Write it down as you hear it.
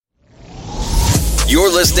You're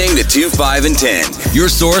listening to 2, 5, and 10, your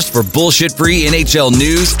source for bullshit-free NHL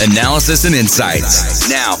news, analysis, and insights.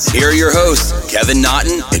 Now, here are your hosts, Kevin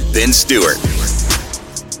Naughton and Ben Stewart.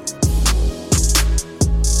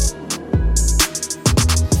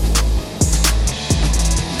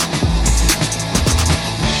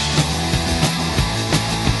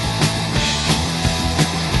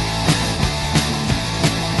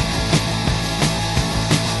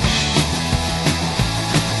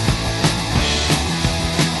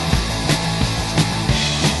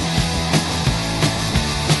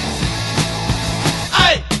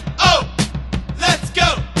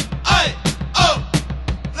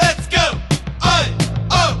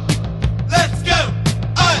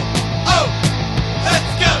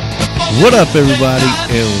 What up, everybody,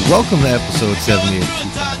 and welcome to episode 78 of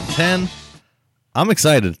 2010. I'm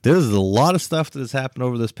excited. There's a lot of stuff that has happened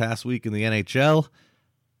over this past week in the NHL.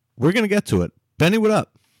 We're going to get to it. Benny, what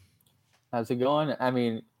up? How's it going? I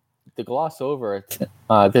mean, to gloss over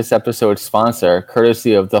this episode's sponsor,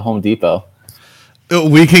 courtesy of the Home Depot.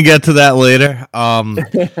 We can get to that later.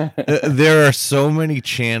 There are so many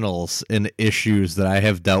channels and issues that I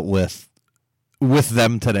have dealt with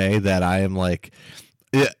them today that I am like...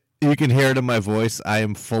 You can hear it in my voice. I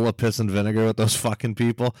am full of piss and vinegar with those fucking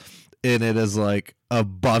people. And it is like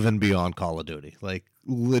above and beyond Call of Duty. Like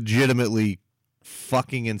legitimately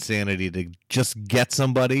fucking insanity to just get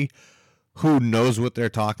somebody who knows what they're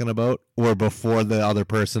talking about or before the other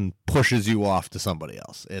person pushes you off to somebody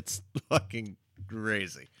else. It's fucking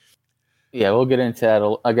crazy. Yeah, we'll get into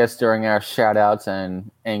that, I guess, during our shout outs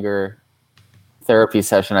and anger therapy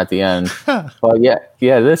session at the end. But yeah,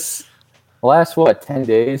 this... last, 10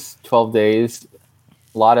 days, 12 days,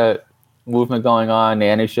 a lot of movement going on. The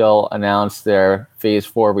NHL announced their Phase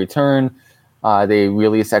 4 return. They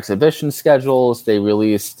released exhibition schedules. They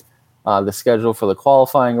released the schedule for the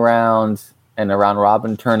qualifying round and the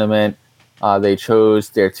round-robin tournament. They chose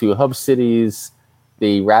their two hub cities.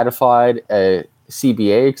 They ratified a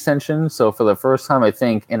CBA extension. So for the first time, I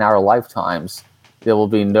think, in our lifetimes, there will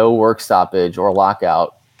be no work stoppage or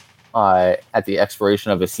lockout at the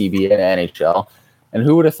expiration of a CBA in the NHL. And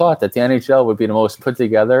who would have thought that the NHL would be the most put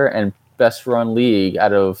together and best run league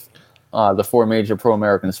out of the four major pro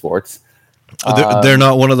American sports? They're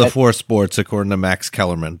not one of the four sports, according to Max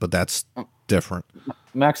Kellerman, but that's different.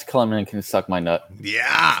 Max Kellerman can suck my nut.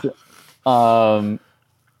 Yeah.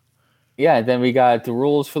 Yeah, then we got the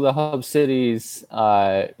rules for the hub cities.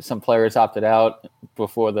 Some players opted out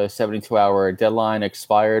before the 72-hour deadline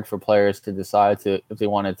expired for players to decide if they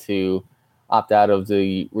wanted to opt out of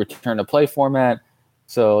the return to play format.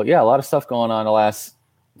 So, yeah, a lot of stuff going on the last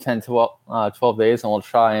 10 to 12 days, and we'll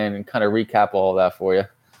try and kind of recap all of that for you.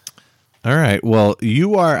 All right. Well,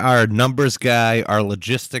 you are our numbers guy, our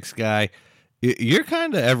logistics guy. You're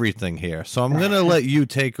kind of everything here. So I'm going to let you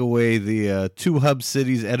take away the two hub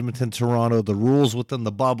cities, Edmonton, Toronto, the rules within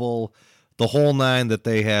the bubble, the whole nine that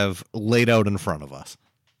they have laid out in front of us.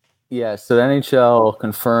 Yeah, so the NHL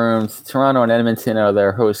confirmed Toronto and Edmonton are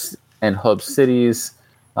their host and hub cities.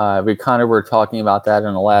 We kind of were talking about that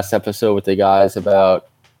in the last episode with the guys about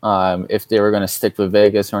if they were going to stick with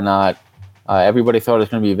Vegas or not. Everybody thought it was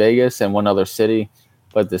going to be Vegas and one other city,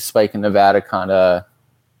 but the spike in Nevada kind of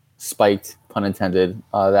spiked, pun intended,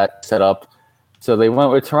 that set up. So they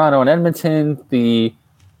went with Toronto and Edmonton. The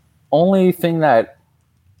only thing that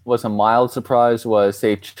was a mild surprise was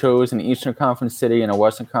they chose an Eastern Conference city and a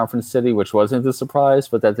Western Conference city, which wasn't a surprise,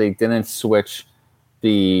 but that they didn't switch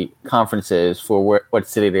the conferences for what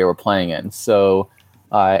city they were playing in. So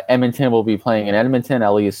Edmonton will be playing in Edmonton,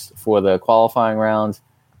 at least for the qualifying round,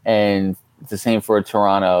 and the same for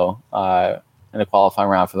Toronto in the qualifying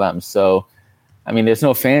round for them. So, I mean, there's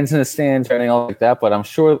no fans in the stands or anything like that, but I'm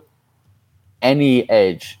sure any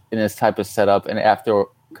edge in this type of setup and after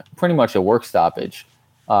pretty much a work stoppage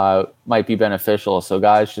might be beneficial. So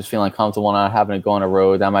guys just feeling comfortable not having to go on a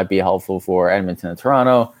road, that might be helpful for Edmonton and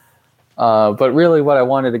Toronto. But really what I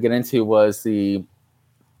wanted to get into was the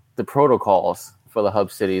protocols for the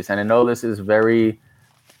hub cities. And I know this is very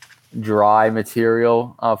dry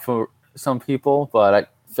material for some people, but I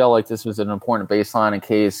felt like this was an important baseline in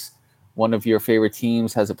case one of your favorite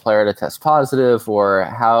teams has a player that tests positive,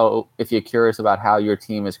 or if you're curious about how your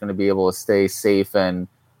team is going to be able to stay safe and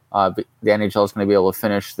the NHL is going to be able to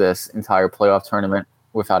finish this entire playoff tournament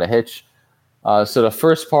without a hitch. So the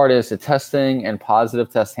first part is the testing and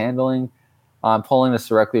positive test handling. I'm pulling this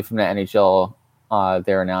directly from the NHL,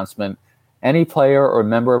 their announcement. Any player or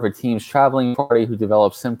member of a team's traveling party who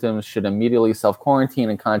develops symptoms should immediately self-quarantine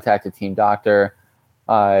and contact a team doctor.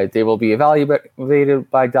 They will be evaluated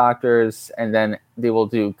by doctors, and then they will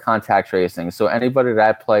do contact tracing. So anybody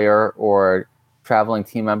that player or traveling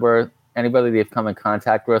team member, anybody they've come in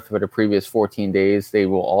contact with for the previous 14 days, they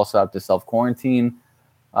will also have to self-quarantine.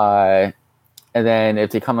 And then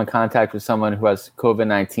if they come in contact with someone who has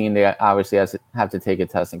COVID-19, they obviously have to take a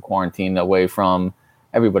test and quarantine away from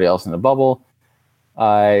everybody else in the bubble.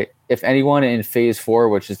 If anyone in phase 4,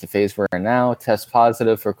 which is the phase we're in now, tests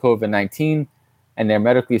positive for COVID-19 and they're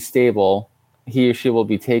medically stable, he or she will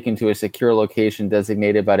be taken to a secure location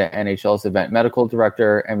designated by the NHL's event medical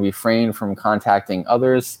director and refrain from contacting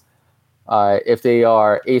others. If they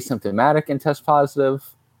are asymptomatic and test positive,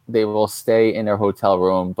 they will stay in their hotel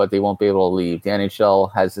room, but they won't be able to leave. The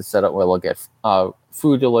NHL has it set up where they'll get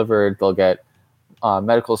food delivered, they'll get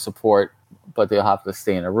medical support, but they'll have to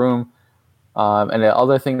stay in a room. And the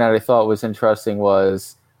other thing that I thought was interesting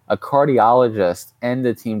was a cardiologist and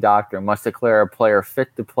the team doctor must declare a player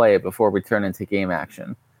fit to play before returning to game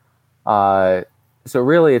action. So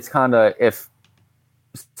really, it's kind of, if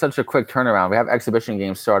such a quick turnaround, we have exhibition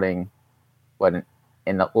games starting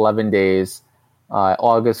in 11 days.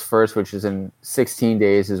 August 1st, which is in 16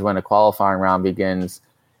 days, is when the qualifying round begins.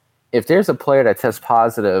 If there's a player that tests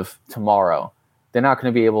positive tomorrow, they're not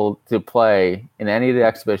going to be able to play in any of the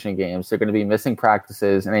exhibition games. They're going to be missing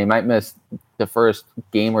practices, and they might miss the first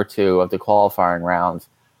game or two of the qualifying round.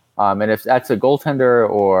 And if that's a goaltender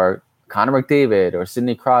or Connor McDavid or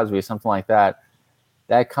Sidney Crosby, something like that,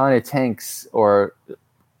 that kind of tanks or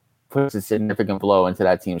puts a significant blow into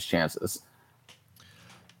that team's chances.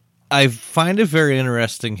 I find it very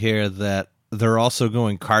interesting here that they're also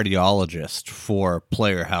going cardiologist for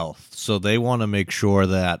player health. So they want to make sure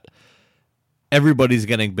that everybody's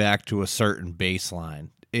getting back to a certain baseline.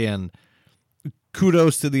 And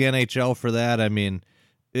kudos to the NHL for that. I mean,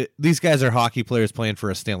 these guys are hockey players playing for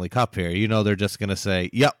a Stanley Cup here. You know, they're just going to say,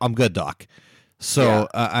 yep, I'm good, doc. So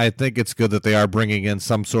yeah. I think it's good that they are bringing in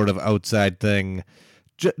some sort of outside thing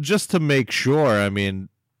just to make sure. I mean,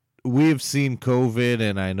 we've seen COVID,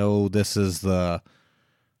 and I know this is the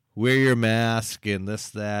wear your mask and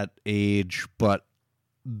that age, but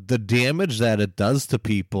the damage that it does to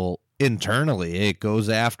people internally, it goes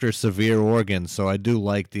after severe organs. So I do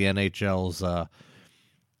like the NHL's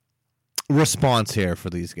response here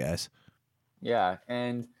for these guys. Yeah,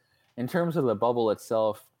 and in terms of the bubble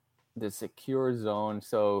itself, the secure zone,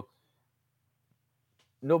 so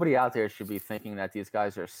nobody out there should be thinking that these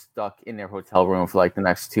guys are stuck in their hotel room for like the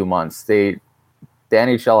next 2 months. The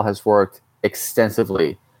NHL has worked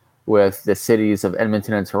extensively with the cities of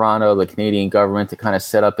Edmonton and Toronto, the Canadian government, to kind of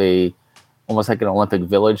set up almost like an Olympic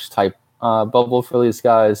Village type bubble for these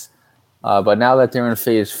guys. But now that they're in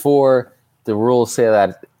phase 4, the rules say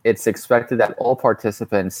that it's expected that all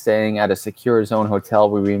participants staying at a secure zone hotel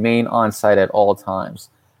will remain on site at all times.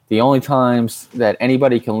 The only times that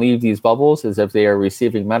anybody can leave these bubbles is if they are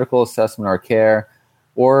receiving medical assessment or care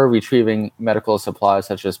or retrieving medical supplies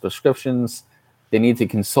such as prescriptions. They need to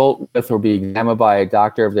consult with or be examined by a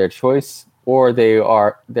doctor of their choice, or there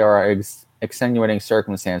are extenuating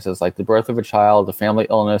circumstances like the birth of a child, a family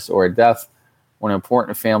illness, or a death, or an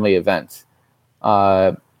important family event.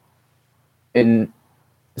 In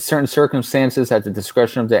certain circumstances, at the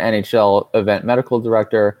discretion of the NHL event medical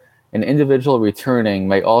director, an individual returning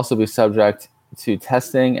may also be subject to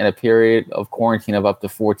testing and a period of quarantine of up to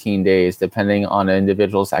 14 days, depending on the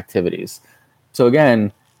individual's activities. So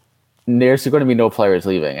again, there's going to be no players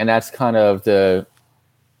leaving. And that's kind of the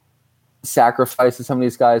sacrifice that some of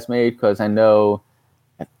these guys made, because I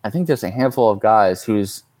think there's a handful of guys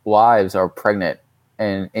whose wives are pregnant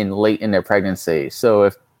and late in their pregnancy. So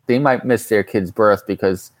if they might miss their kid's birth,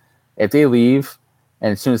 because if they leave,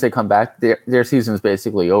 and as soon as they come back, their season's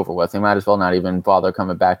basically over with. They might as well not even bother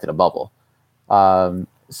coming back to the bubble.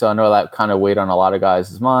 So I know that kind of weighed on a lot of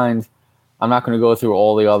guys' mind. I'm not going to go through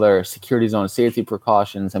all the other security zone safety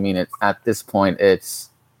precautions. I mean, at this point, it's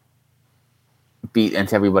beat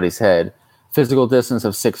into everybody's head. Physical distance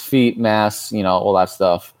of 6 feet, masks, all that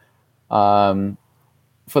stuff.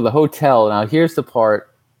 For the hotel, now here's the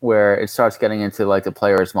part where it starts getting into like the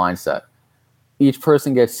player's mindset. Each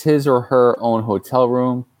person gets his or her own hotel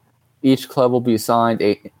room. Each club will be assigned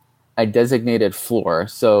a designated floor.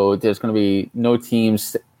 So there's going to be no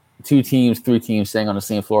teams, 2 teams, 3 teams staying on the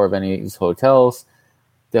same floor of any of these hotels.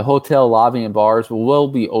 The hotel lobby and bars will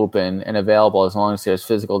be open and available as long as there's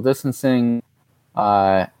physical distancing.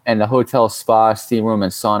 And the hotel spa, steam room,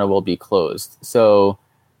 and sauna will be closed. So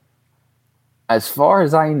as far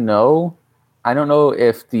as I know, I don't know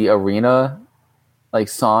if the arena, like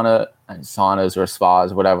saunas or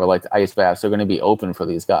spas, whatever, like the ice baths, are going to be open for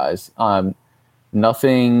these guys.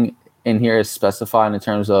 Nothing in here is specified in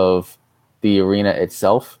terms of the arena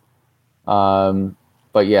itself.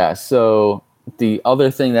 But yeah, so the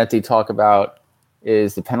other thing that they talk about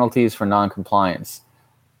is the penalties for non-compliance.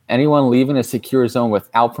 Anyone leaving a secure zone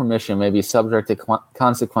without permission may be subject to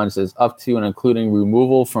consequences up to and including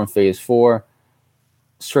removal from Phase 4,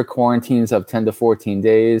 strict quarantines of 10 to 14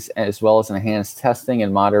 days, as well as enhanced testing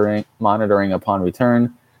and monitoring upon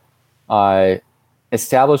return.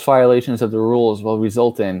 Established violations of the rules will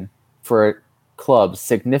result in, for clubs,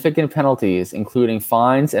 significant penalties, including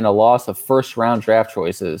fines and a loss of first-round draft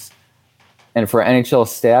choices. And for NHL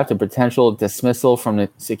staff, the potential dismissal from the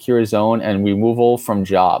secure zone and removal from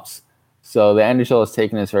jobs. So the NHL is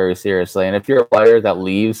taking this very seriously. And if you're a player that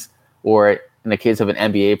leaves, or in the case of an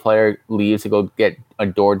NBA player, leaves to go get a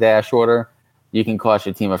DoorDash order, you can cost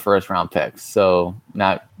your team a first-round pick. So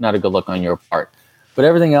not a good look on your part. But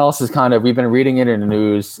everything else is kind of, we've been reading it in the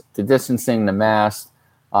news, the distancing, the mask,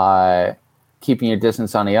 keeping your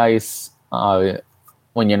distance on the ice,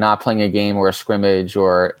 when you're not playing a game or a scrimmage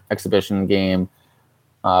or exhibition game,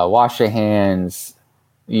 wash your hands,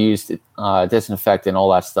 use disinfectant,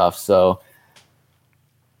 all that stuff. So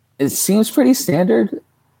it seems pretty standard.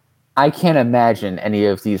 I can't imagine any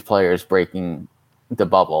of these players breaking the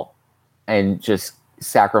bubble and just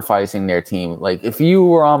sacrificing their team. Like, if you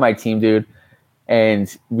were on my team, dude,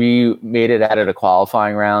 and we made it out of the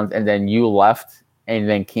qualifying round, and then you left and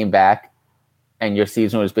then came back and your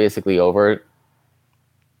season was basically over,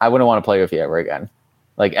 I wouldn't want to play with you ever again.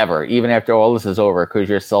 Like, ever. Even after all this is over, because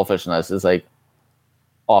your selfishness is, like,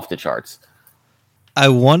 off the charts. I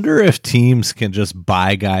wonder if teams can just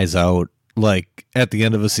buy guys out, like, at the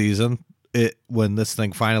end of a season, when this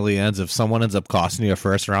thing finally ends, if someone ends up costing you a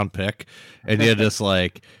first-round pick, and you're just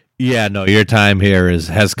like, yeah, no, your time here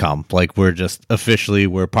has come. Like,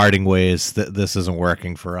 we're parting ways. This isn't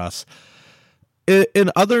working for us.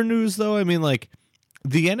 In other news, though, I mean, like,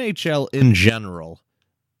 the NHL in general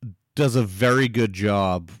does a very good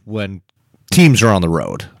job when teams are on the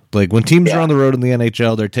road. Like, when teams are on the road in the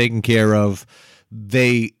NHL, they're taken care of.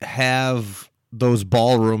 They have those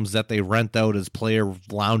ballrooms that they rent out as player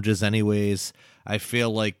lounges anyways. I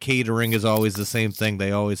feel like catering is always the same thing.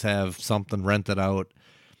 They always have something rented out.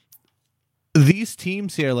 These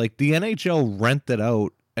teams here, like the NHL rented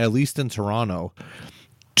out, at least in Toronto,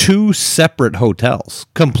 2 separate hotels,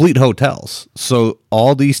 complete hotels. So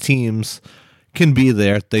all these teams can be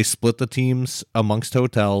there. They split the teams amongst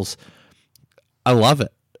hotels. I love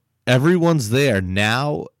it. Everyone's there.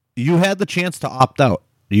 Now, you had the chance to opt out.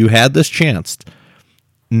 You had this chance.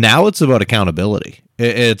 Now it's about accountability.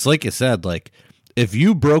 It's like you said, like, if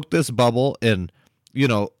you broke this bubble, and, you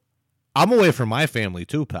know, I'm away from my family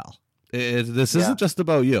too, pal. This isn't just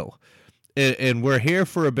about you. And we're here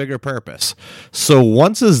for a bigger purpose. So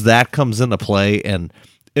once as that comes into play, and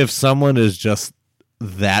if someone is just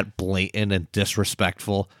that blatant and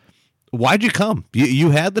disrespectful, why'd you come?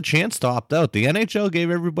 You had the chance to opt out. The NHL gave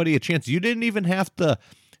everybody a chance. You didn't even have to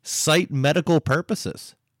cite medical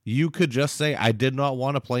purposes. You could just say, I did not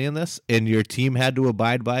want to play in this, and your team had to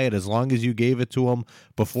abide by it as long as you gave it to them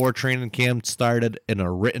before training camp started in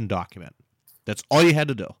a written document. That's all you had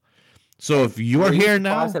to do. So if you're here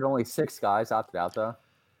now, that only 6 guys opted out, though.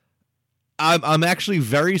 I'm actually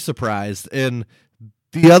very surprised. And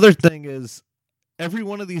the other thing is, every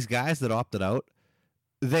one of these guys that opted out,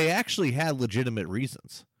 they actually had legitimate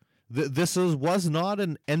reasons. This was not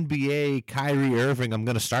an NBA Kyrie Irving, I'm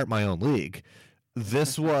going to start my own league.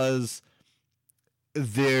 This was,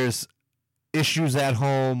 there's issues at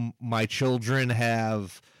home. My children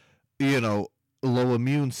have, low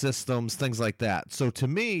immune systems, things like that. So to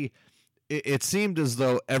me, it seemed as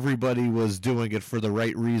though everybody was doing it for the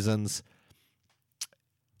right reasons.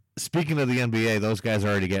 Speaking of the NBA, those guys are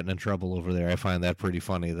already getting in trouble over there. I find that pretty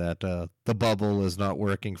funny that the bubble is not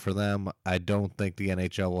working for them. I don't think the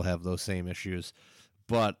NHL will have those same issues.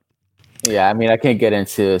 But yeah, I mean, I can't get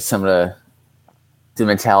into some of the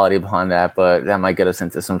mentality behind that, but that might get us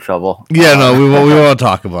into some trouble. Yeah, no, we won't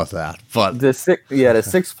talk about that. But the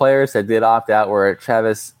 6 players that did opt out were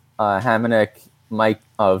Travis Hamonic, Mike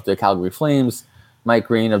of the Calgary Flames, Mike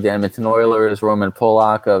Green of the Edmonton Oilers, Roman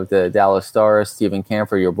Polak of the Dallas Stars, Steven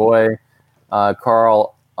Camper, your boy,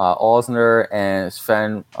 Carl Osner, and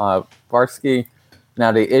Sven Barsky.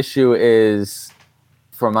 Now, the issue is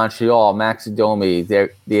for Montreal, Max Domi,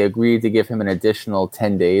 they agreed to give him an additional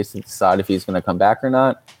 10 days to decide if he's going to come back or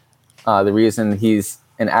not. The reason he's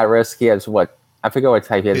at risk, he has I forget what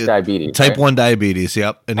type he has, diabetes. Type 1 diabetes,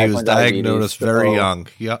 yep. And he was diagnosed very young,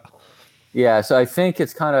 yep. Yeah, so I think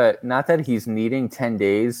it's kind of not that he's needing 10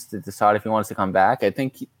 days to decide if he wants to come back. I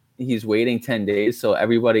think he's waiting 10 days so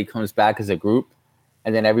everybody comes back as a group,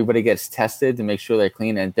 and then everybody gets tested to make sure they're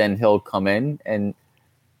clean, and then he'll come in. And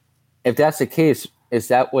if that's the case, is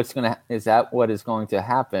that what is going to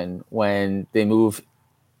happen when they move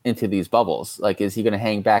into these bubbles? Like, is he going to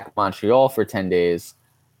hang back Montreal for 10 days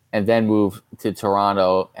and then move to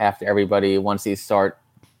Toronto after everybody, once they start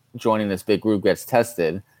joining this big group, gets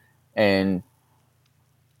tested? And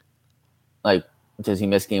like, does he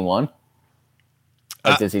miss game one?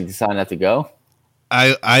 Like, does he decide not to go?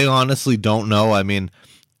 I honestly don't know. I mean,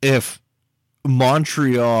 if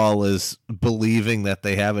Montreal is believing that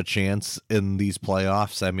they have a chance in these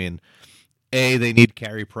playoffs, I mean, A, they need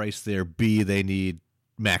Carey Price there. B, they need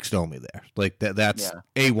Max Domi there. Like that's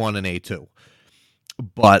A1 and A2.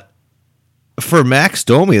 But for Max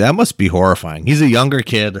Domi, that must be horrifying. He's a younger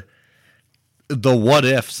kid. The what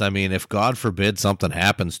ifs, I mean, if God forbid something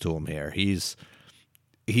happens to him here, he's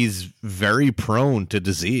very prone to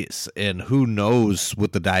disease, and who knows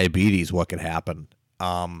with the diabetes what could happen.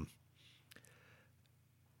 I'm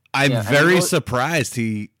very surprised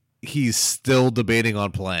he's still debating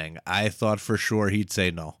on playing. I thought for sure he'd say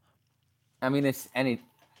no. I mean, that's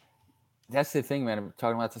the thing, man. I'm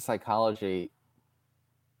talking about the psychology.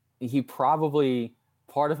 He probably,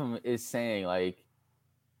 part of him is saying, like,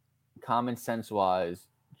 common sense wise,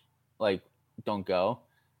 like, don't go.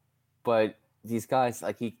 But these guys,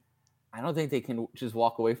 like, I don't think they can just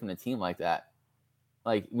walk away from the team like that.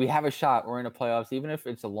 Like, we have a shot. We're in the playoffs. Even if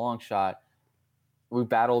it's a long shot, we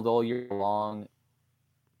battled all year long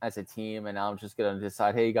as a team, and now I'm just going to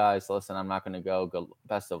decide, hey, guys, listen, I'm not going to go. Good,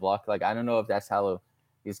 best of luck. Like, I don't know if that's how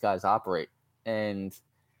these guys operate. And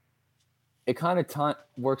it kind of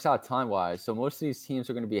works out time-wise. So most of these teams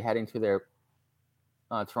are going to be heading to their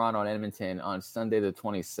Toronto and Edmonton on Sunday the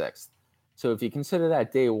 26th. So if you consider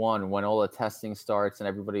that day one, when all the testing starts and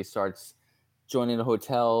everybody starts joining the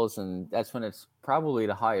hotels, and that's when it's probably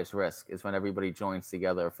the highest risk, is when everybody joins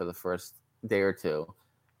together for the first day or two.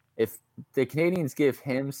 If the Canadians give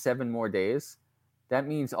him 7 more days, that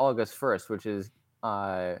means August 1st, which is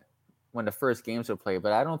when the first games are played.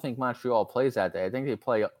 But I don't think Montreal plays that day. I think they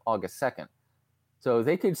play August 2nd. So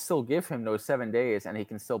they could still give him those 7 days, and he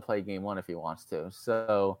can still play game one if he wants to.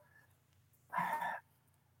 So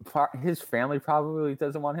his family probably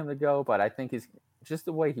doesn't want him to go, but I think he's just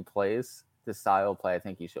the way he plays, the style of play, I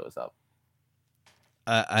think he shows up.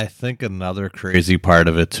 I think another crazy part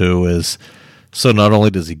of it, too, is so not only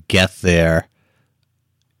does he get there,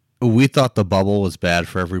 we thought the bubble was bad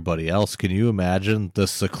for everybody else. Can you imagine the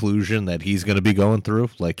seclusion that he's going to be going through?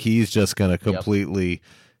 Like, he's just going to completely,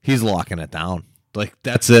 he's locking it down. Like,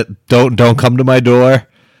 that's it. Don't come to my door.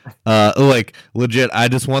 Like, legit, I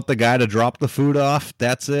just want the guy to drop the food off.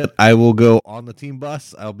 That's it. I will go on the team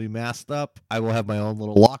bus. I'll be masked up. I will have my own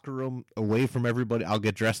little locker room away from everybody. I'll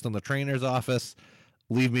get dressed in the trainer's office.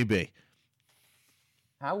 Leave me be.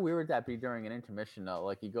 How weird would that be during an intermission, though?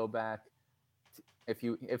 Like, you go back, if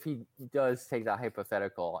he does take that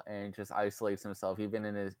hypothetical and just isolates himself, even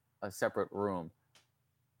in a separate room.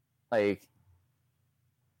 Like,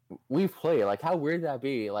 we've played. Like, how weird would that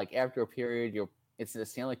be? Like, after a period, it's the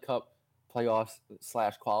Stanley Cup playoffs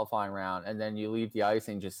 / qualifying round, and then you leave the ice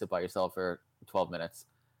and just sit by yourself for 12 minutes,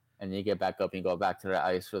 and you get back up and you go back to the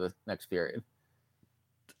ice for the next period.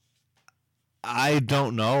 I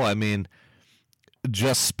don't know. I mean,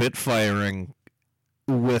 just spitfiring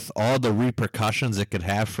with all the repercussions it could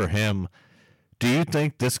have for him, do you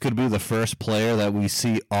think this could be the first player that we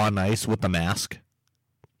see on ice with the mask?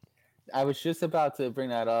 I was just about to bring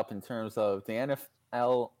that up in terms of the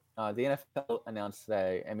NFL. The NFL announced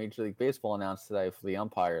today, and Major League Baseball announced today for the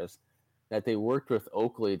umpires, that they worked with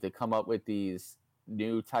Oakley to come up with these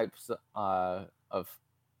new types of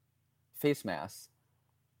face masks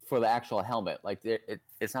for the actual helmet. Like,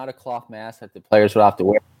 it's not a cloth mask that the players would have to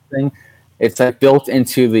wear. It's like built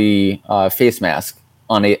into the face mask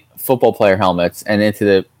on a football player helmets and into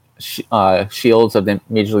the shields of the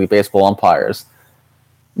Major League Baseball umpires.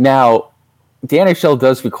 Now, the NHL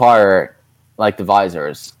does require, like, the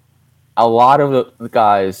visors. A lot of the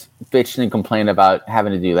guys bitch and complain about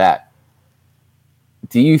having to do that.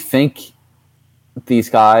 Do you think these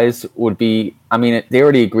guys would be? I mean, they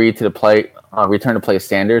already agreed to the return to play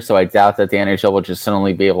standards, so I doubt that the NHL will just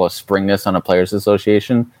suddenly be able to spring this on a players'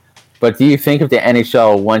 association. But do you think if the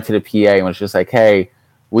NHL went to the PA and was just like, hey,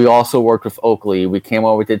 we also worked with Oakley, we came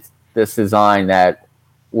up with this design that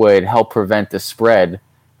would help prevent the spread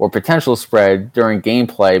or potential spread during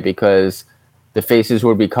gameplay, because the faces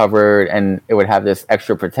would be covered and it would have this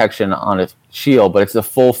extra protection on a shield, but it's a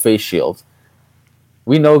full face shield.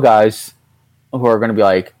 We know guys who are going to be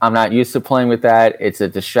like, I'm not used to playing with that. It's a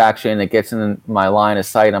distraction. It gets in my line of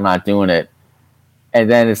sight. I'm not doing it. And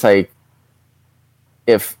then it's like,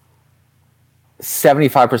 if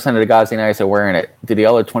 75% of the guys in the ice are wearing it, do the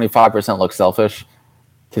other 25% look selfish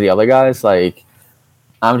to the other guys. Like,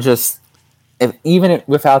 I'm just, even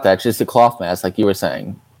without that, just a cloth mask, like you were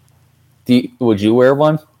saying. Would you wear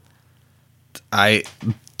one?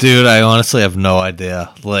 Dude, I honestly have no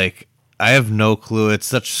idea. Like, I have no clue. It's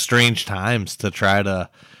such strange times to try to.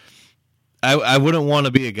 I wouldn't want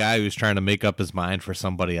to be a guy who's trying to make up his mind for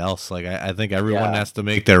somebody else. Like, I think everyone has to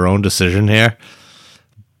make their own decision here.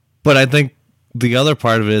 But I think the other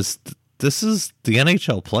part of it is this is the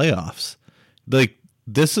NHL playoffs. Like,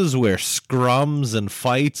 this is where scrums and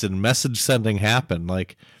fights and message sending happen.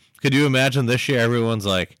 Like, could you imagine this year everyone's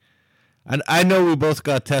like, and I know we both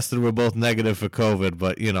got tested, we're both negative for COVID,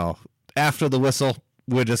 but, you know, after the whistle,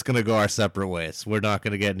 we're just going to go our separate ways. We're not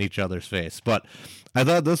going to get in each other's face. But I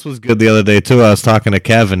thought this was good the other day, too. I was talking to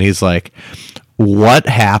Kevin. He's like, what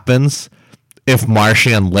happens if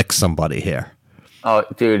Marchand licks somebody here? Oh,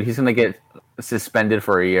 dude, he's going to get suspended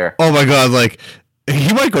for a year. Oh, my God. Like,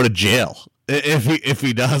 he might go to jail if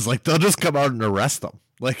he does. Like, they'll just come out and arrest him.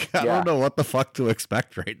 Like, I don't know what the fuck to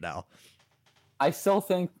expect right now. I still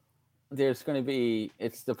think there's going to be,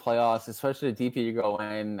 it's the playoffs, especially the deeper you go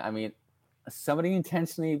in. I mean, some of the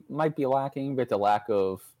intensity might be lacking with the lack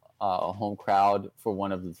of a home crowd for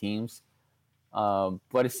one of the teams.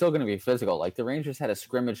 But it's still going to be physical. Like, the Rangers had a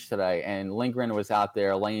scrimmage today, and Lindgren was out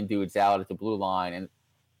there laying dudes out at the blue line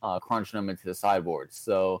and crunching them into the sideboards.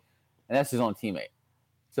 So, and that's his own teammate.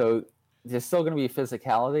 So there's still going to be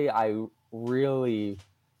physicality. I really,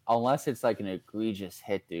 unless it's like an egregious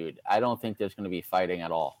hit, dude, I don't think there's going to be fighting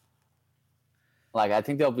at all. Like, I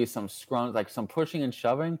think there'll be some scrums, like some pushing and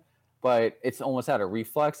shoving, but it's almost out of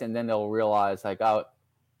reflex, and then they'll realize, like, oh,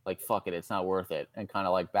 like, fuck it, it's not worth it, and kind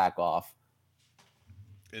of like back off.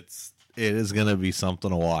 It is going to be something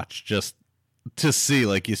to watch, just to see,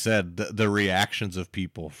 like you said, the reactions of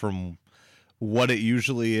people from what it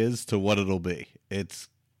usually is to what it'll be. It's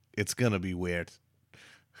going to be weird.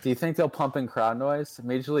 Do you think they'll pump in crowd noise?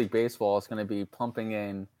 Major League Baseball is going to be pumping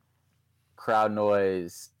in crowd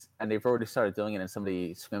noise, and they've already started doing it in some of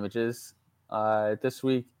the scrimmages this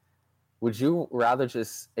week. Would you rather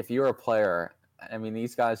just, if you're a player, I mean,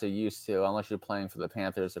 these guys are used to, unless you're playing for the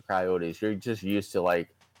Panthers or Coyotes, you're just used to like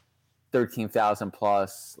 13,000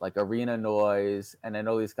 plus, like arena noise. And I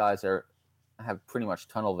know these guys have pretty much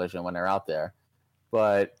tunnel vision when they're out there.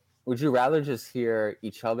 But would you rather just hear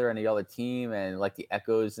each other and the other team and like the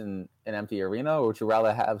echoes in an empty arena, or would you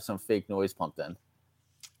rather have some fake noise pumped in?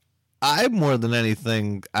 I, more than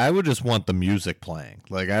anything, I would just want the music playing.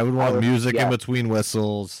 Like, I would want music in between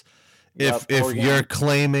whistles. If you're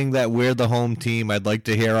claiming that we're the home team, I'd like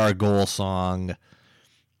to hear our goal song.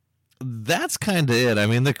 That's kind of it. I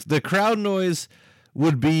mean, the crowd noise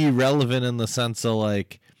would be relevant in the sense of,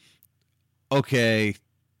 like, okay,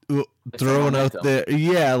 throwing out there,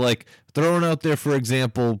 like throwing out there, for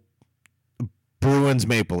example, Bruins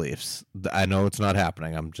Maple Leafs. I know it's not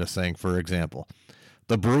happening. I'm just saying, for example,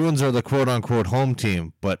 the Bruins are the quote-unquote home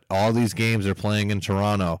team, but all these games are playing in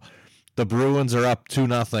Toronto. The Bruins are up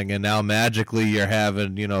 2-0, and now magically you're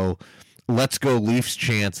having, you know, let's go Leafs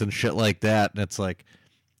chants and shit like that. And it's like,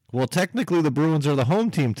 well, technically the Bruins are the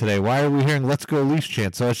home team today. Why are we hearing let's go Leafs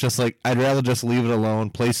chants? So it's just like, I'd rather just leave it alone,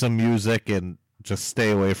 play some music, and just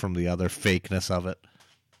stay away from the other fakeness of it.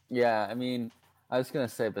 Yeah, I mean, I was going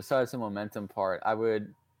to say, besides the momentum part,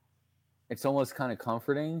 it's almost kind of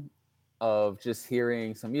comforting of just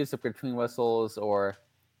hearing some music between whistles, or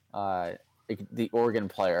the organ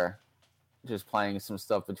player just playing some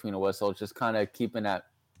stuff between a whistle, just kind of keeping that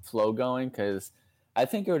flow going. Because I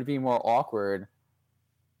think it would be more awkward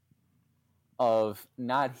of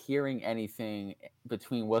not hearing anything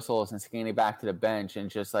between whistles and skating back to the bench, and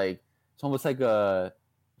just like, it's almost like a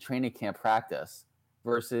training camp practice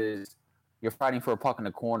versus you're fighting for a puck in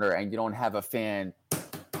the corner and you don't have a fan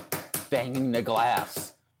banging the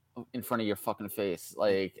glass in front of your fucking face.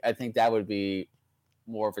 Like, I think that would be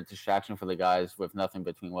more of a distraction for the guys with nothing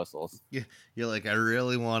between whistles. Yeah, you're like, I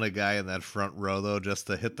really want a guy in that front row, though, just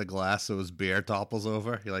to hit the glass so his beer topples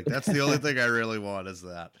over. You're like, that's the only thing I really want is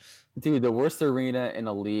that. Dude, the worst arena in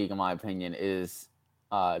the league, in my opinion, is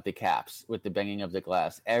the Caps with the banging of the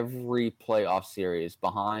glass. Every playoff series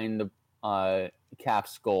behind the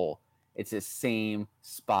Caps goal, it's the same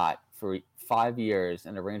spot for 5 years,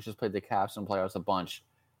 and the Rangers played the Caps in playoffs a bunch.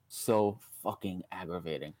 So fucking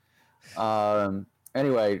aggravating.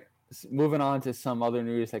 Anyway, moving on to some other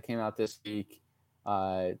news that came out this week.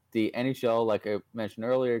 The NHL, like I mentioned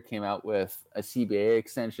earlier, came out with a CBA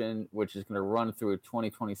extension, which is going to run through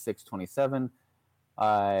 2026-27.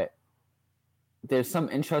 There's some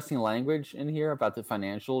interesting language in here about the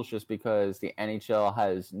financials, just because the NHL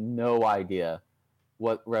has no idea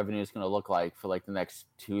what revenue is going to look like for like the next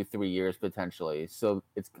 2-3 years potentially. So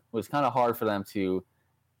it was kind of hard for them to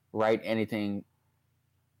write anything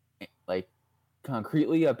like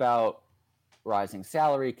concretely about rising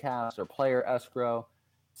salary caps or player escrow.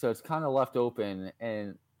 So it's kind of left open,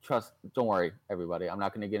 and don't worry, everybody, I'm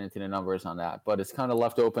not going to get into the numbers on that, but it's kind of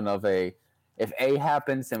left open of if A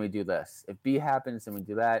happens, then we do this. If B happens, then we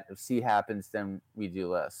do that. If C happens, then we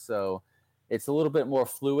do this. So it's a little bit more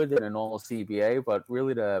fluid than a normal CBA, but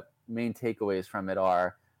really the main takeaways from it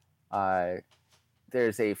are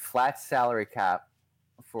there's a flat salary cap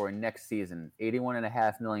for next season,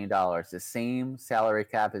 $81.5 million, the same salary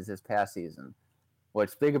cap as this past season.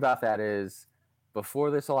 What's big about that is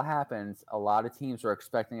before this all happens, a lot of teams were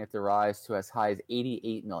expecting it to rise to as high as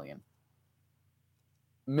 $88 million.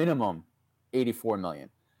 Minimum $84 million.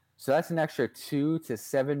 So that's an extra $2 to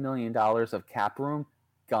 $7 million of cap room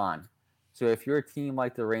gone. So if you're a team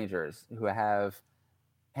like the Rangers who have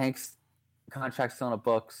Hank's contract still on the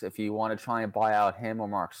books, if you want to try and buy out him or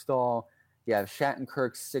Mark Stahl, you have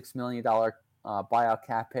Shattenkirk's $6 million buyout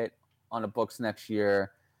cap hit on the books next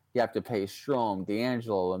year. You have to pay Strome,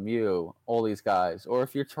 DeAngelo, Lemieux, all these guys. Or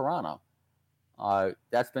if you're Toronto,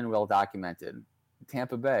 that's been well documented.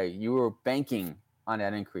 Tampa Bay, you were banking on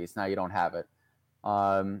that increase. Now you don't have it.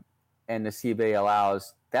 And the CBA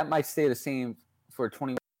allows, that might stay the same for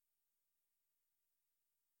 20.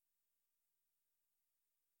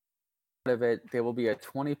 Of it, there will be a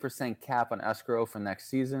 20% cap on escrow for next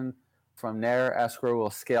season. From there, escrow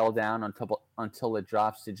will scale down until it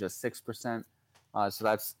drops to just 6%. So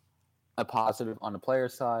that's a positive on the player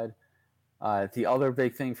side. The other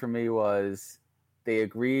big thing for me was they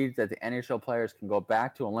agreed that the NHL players can go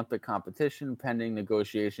back to Olympic competition pending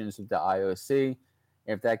negotiations with the IOC.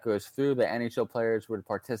 If that goes through, the NHL players would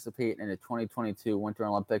participate in the 2022 Winter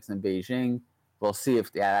Olympics in Beijing. We'll see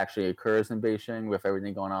if that actually occurs in Beijing with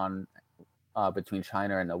everything going on between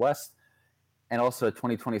China and the West. And also the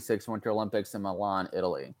 2026 Winter Olympics in Milan,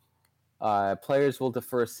 Italy. Players will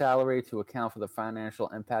defer salary to account for the financial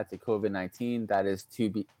impact of COVID-19. That is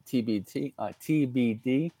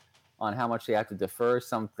TBD on how much they have to defer.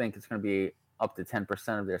 Some think it's going to be up to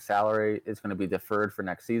 10% of their salary is going to be deferred for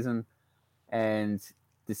next season. And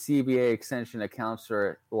the CBA extension accounts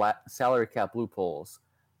for salary cap loopholes.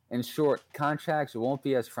 In short, contracts won't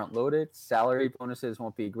be as front-loaded. Salary bonuses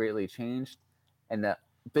won't be greatly changed. And the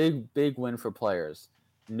big win for players.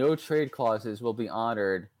 No trade clauses will be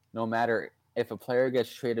honored no matter if a player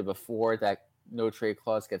gets traded before that no trade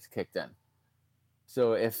clause gets kicked in.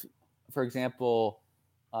 So if, for example,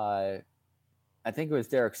 I think it was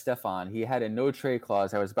Derek Stefan, he had a no trade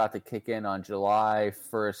clause that was about to kick in on July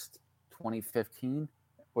 1st, 2015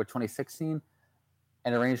 or 2016,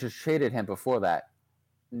 and the Rangers traded him before that.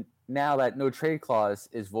 Now that no trade clause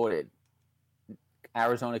is voided,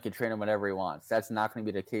 Arizona can trade him whenever he wants. That's not going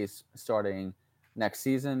to be the case starting next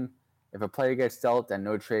season. If a player gets dealt, then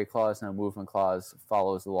no trade clause, no movement clause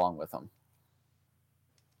follows along with them.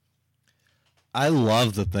 I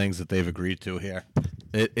love the things that they've agreed to here.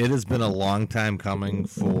 It has been a long time coming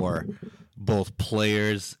for both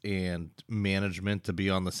players and management to be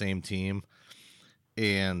on the same team.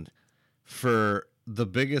 And for the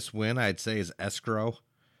biggest win, I'd say, is escrow.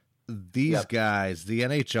 These guys, the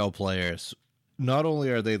NHL players, not only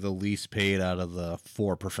are they the least paid out of the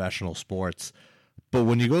 4 professional sports, but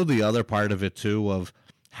when you go to the other part of it, too, of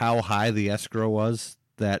how high the escrow was,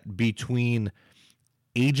 that between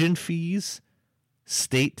agent fees,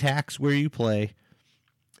 state tax where you play,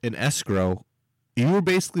 and escrow, you were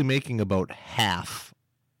basically making about half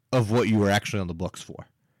of what you were actually on the books for.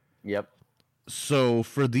 Yep. So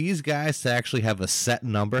for these guys to actually have a set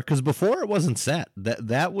number, because before it wasn't set,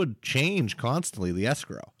 that would change constantly, the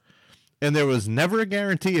escrow. And there was never a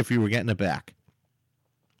guarantee if you were getting it back.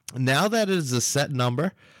 Now that it is a set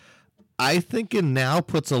number, I think it now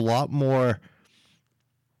puts a lot more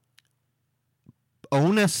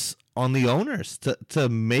onus on the owners to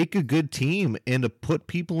make a good team and to put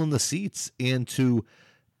people in the seats and to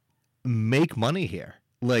make money here.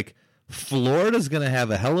 Like, Florida's going to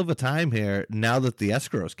have a hell of a time here now that the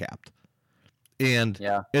escrow is capped. And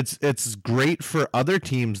it's great for other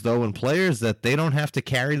teams, though, and players that they don't have to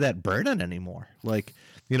carry that burden anymore. Like,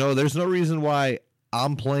 there's no reason why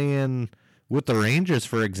I'm playing with the Rangers,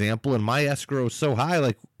 for example, and my escrow is so high.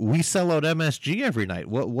 Like, we sell out MSG every night.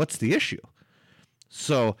 What's the issue?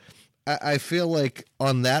 So I feel like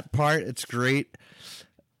on that part, it's great.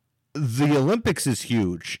 The Olympics is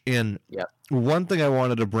huge. And one thing I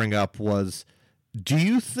wanted to bring up was, do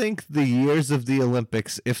you think the years of the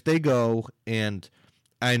Olympics, if they go, and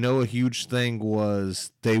I know a huge thing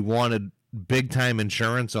was they wanted big time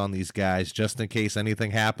insurance on these guys just in case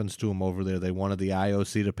anything happens to them over there. They wanted the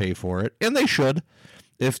IOC to pay for it, and they should.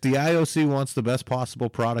 If the IOC wants the best possible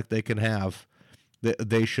product they can have,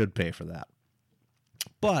 they should pay for that.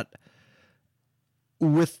 But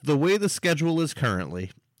with the way the schedule is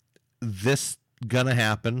currently, this gonna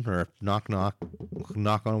happen, or knock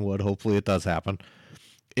on wood, hopefully it does happen.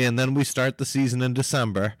 And then we start the season in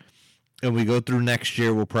December, and we go through next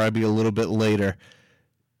year, we'll probably be a little bit later.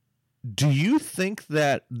 Do you think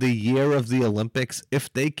that the year of the Olympics,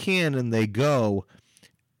 if they can and they go,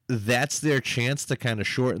 that's their chance to kind of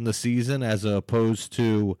shorten the season, as opposed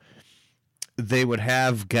to they would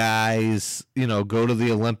have guys, go to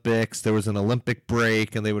the Olympics, there was an Olympic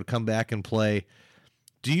break, and they would come back and play?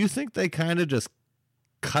 Do you think they kind of just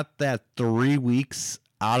cut that 3 weeks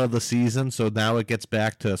out of the season so now it gets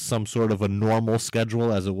back to some sort of a normal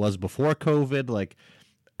schedule as it was before COVID? Like,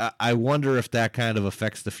 I wonder if that kind of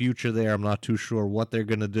affects the future there. I'm not too sure what they're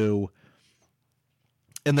going to do.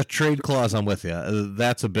 And the trade clause, I'm with you.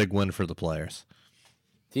 That's a big win for the players.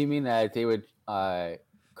 Do you mean that they would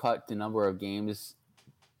cut the number of games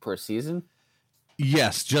per season?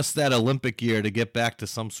 Yes, just that Olympic year to get back to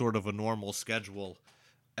some sort of a normal schedule,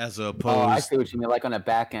 as opposed. Oh, I see what you mean, like on the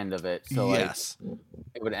back end of it. So yes, like,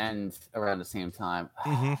 it would end around the same time.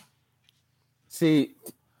 Mm-hmm. See,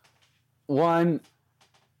 one,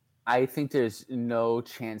 I think there's no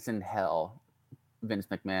chance in hell, Vince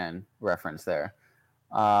McMahon reference there,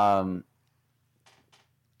 that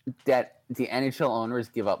the NHL owners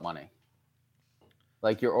give up money.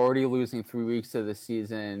 Like, you're already losing 3 weeks of the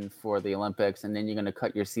season for the Olympics, and then you're going to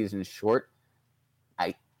cut your season short.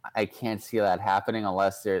 I can't see that happening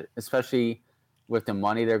unless they're, especially with the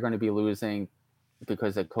money they're going to be losing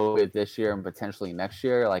because of COVID this year and potentially next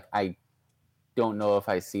year. Like, I don't know if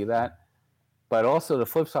I see that. But also the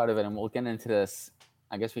flip side of it, and we'll get into this,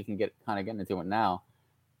 I guess we can get into it now.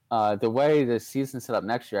 The way the season's set up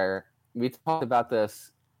next year, we talked about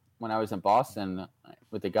this when I was in Boston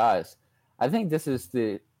with the guys. I think this is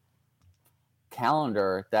the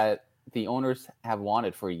calendar that the owners have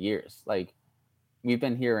wanted for years. Like, we've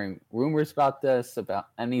been hearing rumors about this, about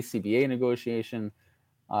any CBA negotiation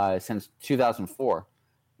since 2004,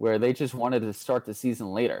 where they just wanted to start the season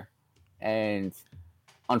later. And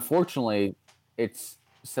unfortunately, it's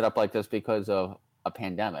set up like this because of a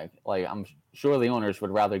pandemic. Like, I'm sure the owners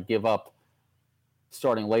would rather give up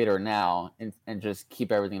starting later now and just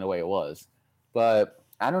keep everything the way it was. But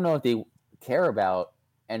I don't know if they care about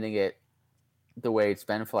ending it the way it's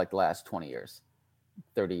been for like the last 20 years,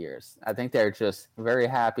 30 years. I think they're just very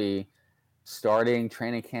happy starting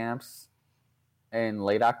training camps in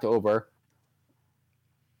late October,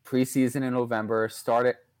 preseason in November, start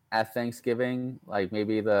it at Thanksgiving, like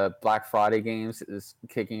maybe the Black Friday games is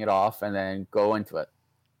kicking it off, and then go into it.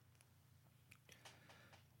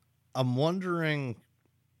 I'm wondering,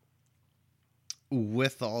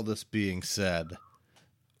 with all this being said,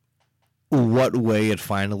 what way it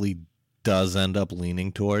finally does end up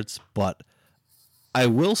leaning towards. But I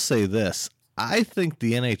will say this. I think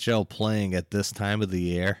the NHL playing at this time of the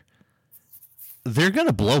year, they're going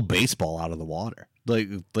to blow baseball out of the water.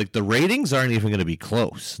 Like the ratings aren't even going to be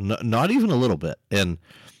close, not even a little bit. And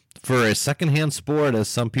for a secondhand sport, as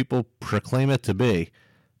some people proclaim it to be,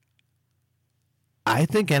 I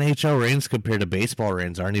think NHL ratings compared to baseball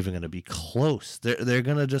ratings aren't even going to be close. They're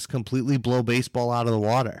going to just completely blow baseball out of the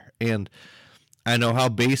water. And I know how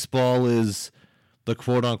baseball is the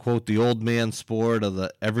quote unquote the old man sport, of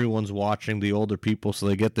the everyone's watching the older people, so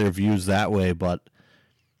they get their views that way. But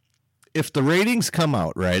if the ratings come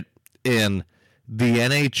out right and the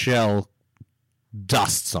NHL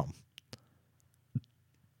dusts them,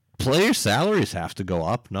 player salaries have to go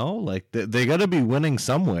up. No, like they got to be winning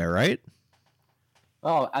somewhere, right?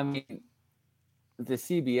 Well, I mean, the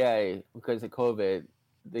CBA, because of COVID,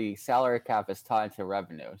 the salary cap is tied to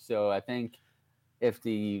revenue. So I think if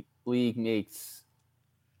the league makes,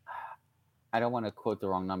 I don't want to quote the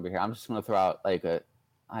wrong number here. I'm just going to throw out like a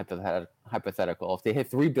hypothetical. If they hit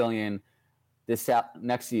 $3 billion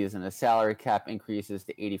next season, the salary cap increases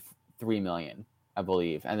to $83 million, I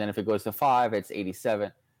believe. And then if it goes to 5, it's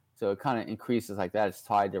 87. So it kind of increases like that. It's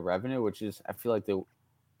tied to revenue, which is, I feel like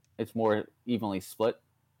it's more evenly split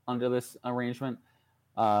under this arrangement.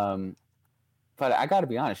 But I got to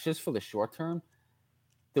be honest, just for the short term,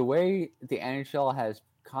 the way the NHL has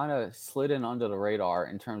kind of slid in under the radar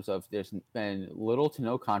in terms of there's been little to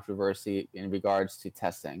no controversy in regards to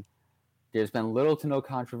testing. There's been little to no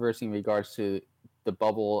controversy in regards to the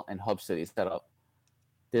bubble and hub city setup.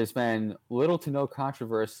 There's been little to no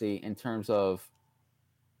controversy in terms of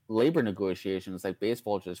labor negotiations like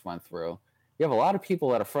baseball just went through. you have a lot of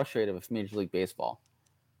people that are frustrated with Major League Baseball.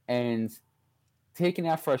 And taking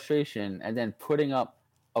that frustration and then putting up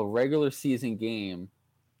a regular season game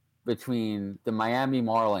between the Miami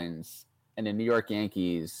Marlins and the New York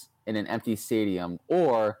Yankees in an empty stadium,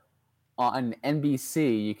 or on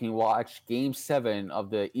NBC, you can watch Game 7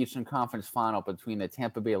 of the Eastern Conference Final between the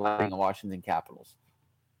Tampa Bay Lightning and Washington Capitals.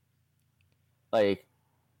 Like,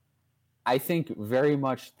 I think very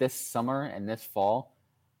much this summer and this fall,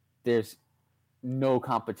 there's no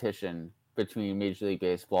competition between Major League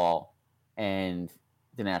Baseball and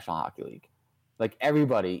the National Hockey League. Like,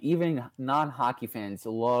 everybody, even non-hockey fans,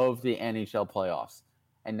 love the NHL playoffs.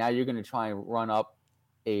 And now you're going to try and run up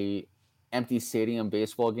a empty stadium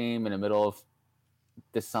baseball game in the middle of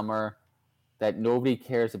the summer that nobody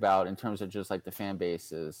cares about in terms of just like the fan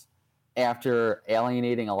bases, after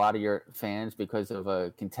alienating a lot of your fans because of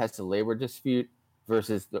a contested labor dispute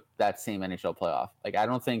versus that same NHL playoff. Like, I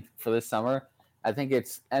don't think for this summer, I think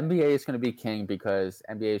it's NBA is going to be king because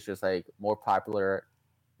NBA is just like more popular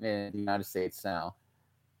in the United States now.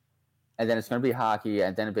 And then it's going to be hockey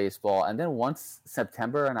and then baseball. And then once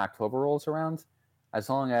September and October rolls around, as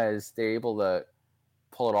long as they're able to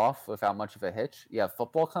pull it off without much of a hitch, you have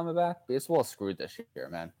football coming back. Baseball is screwed this year,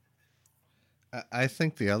 man. I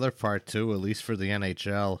think the other part, too, at least for the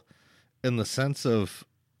NHL, in the sense of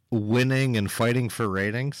winning and fighting for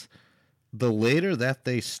ratings, the later that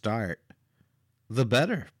they start, the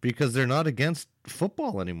better, because they're not against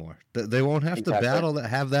football anymore. They won't have to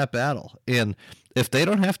have that battle. And if they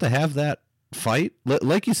don't have to have that fight,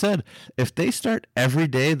 like you said, if they start every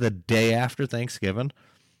day the day after Thanksgiving,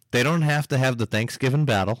 they don't have to have the Thanksgiving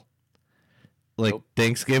battle. Like, nope.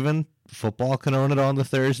 Thanksgiving, football can own it on the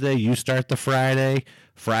Thursday. You start the Friday,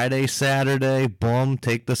 Saturday, boom,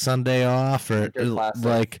 take the Sunday off. Or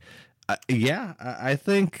like, I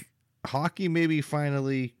think hockey may be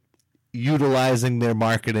finally utilizing their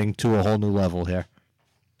marketing to a whole new level here.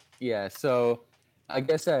 Yeah, so I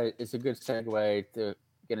guess that is a good segue to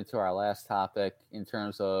get into our last topic in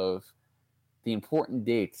terms of the important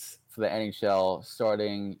dates for the NHL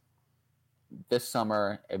starting this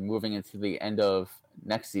summer and moving into the end of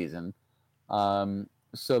next season.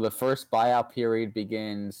 So the first buyout period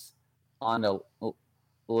begins on the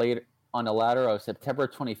latter of September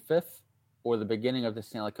 25th or the beginning of the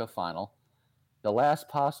Stanley Cup Final. The last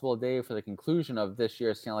possible day for the conclusion of this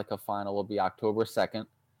year's Stanley Cup Final will be October 2nd,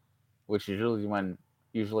 which is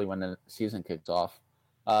usually when the season kicks off.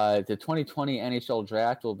 The 2020 NHL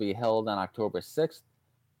Draft will be held on October 6th.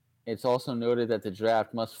 It's also noted that the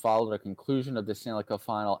draft must follow the conclusion of the Stanley Cup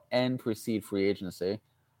Final and precede free agency.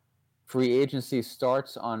 Free agency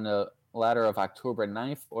starts on the latter of October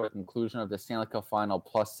 9th or the conclusion of the Stanley Cup Final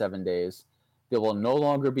plus 7 days. There will no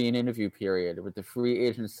longer be an interview period, with the free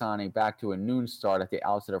agent signing back to a noon start at the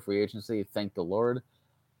outset of free agency. Thank the Lord.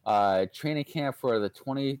 Training camp for the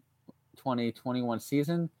 2020-21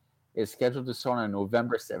 season is scheduled to start on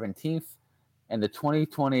November 17th, and the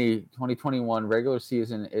 2020-2021 regular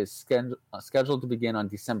season is scheduled to begin on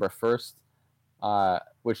December 1st,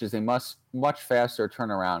 which is a much faster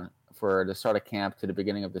turnaround for the start of camp to the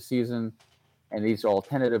beginning of the season. And these are all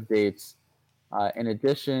tentative dates. In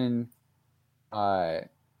addition,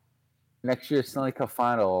 next year's Stanley Cup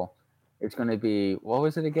Final is going to be, what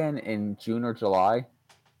was it again, in June or July?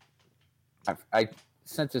 I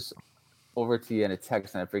sent this over to you in a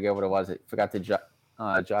text, and I forget what it was. I forgot to jot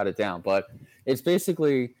it down. But it's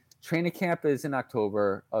basically, training camp is in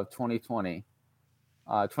October of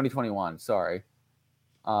 2021, sorry.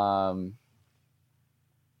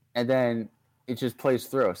 And then it just plays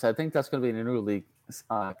through. So I think that's going to be the new league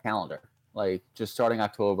calendar, like just starting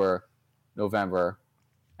October, November,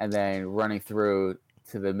 and then running through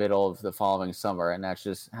to the middle of the following summer. And that's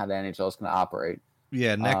just how the NHL is going to operate.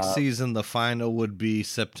 Yeah, next season, the final would be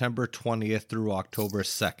September 20th through October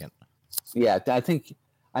 2nd. Yeah,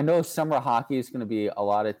 I know summer hockey is going to be a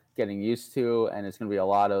lot of getting used to, and it's going to be a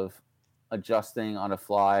lot of adjusting on the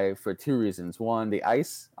fly for two reasons. One, the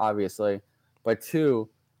ice, obviously, but two,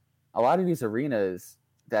 a lot of these arenas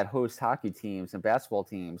that host hockey teams and basketball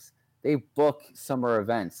teams, they book summer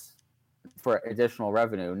events for additional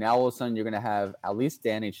revenue. Now, all of a sudden, you're going to have at least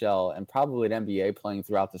the NHL and probably the NBA playing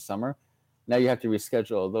throughout the summer. Now you have to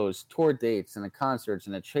reschedule those tour dates and the concerts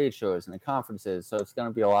and the trade shows and the conferences. So it's going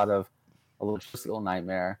to be a logistical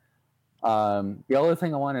nightmare. The other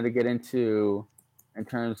thing I wanted to get into in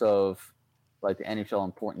terms of like the NHL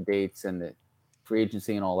important dates and the free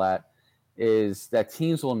agency and all that is that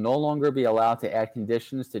teams will no longer be allowed to add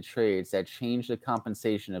conditions to trades that change the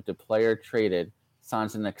compensation if the player traded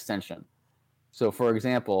signs an extension. So, for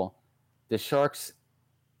example, the Sharks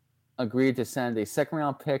agreed to send a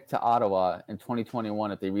second-round pick to Ottawa in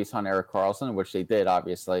 2021 if they re-sign Erik Karlsson, which they did,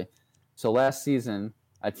 obviously. So last season,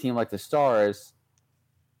 a team like the Stars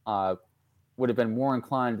would have been more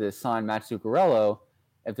inclined to sign Matt Zuccarello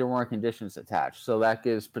if there weren't conditions attached. So that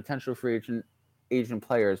gives potential free agent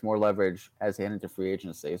players more leverage as they head into free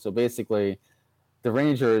agency. So basically, the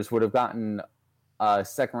Rangers would have gotten a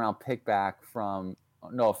first-round pick back from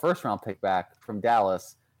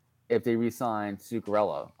Dallas if they re-signed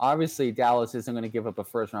Zuccarello. Obviously, Dallas isn't going to give up a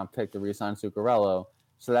first-round pick to re-sign Zuccarello,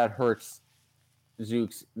 so that hurts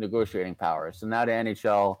Zook's negotiating power. So now the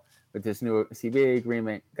NHL, with this new CBA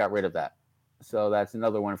agreement, got rid of that. So that's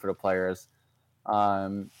another one for the players.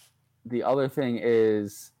 The other thing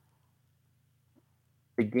is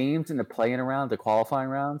the games in the play-in round, the qualifying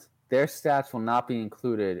round, their stats will not be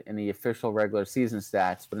included in the official regular season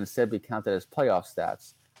stats, but instead be counted as playoff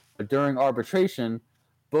stats. But during arbitration,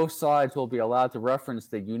 both sides will be allowed to reference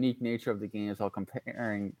the unique nature of the games while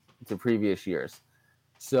comparing to previous years.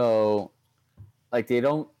 So, like, they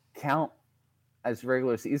don't count as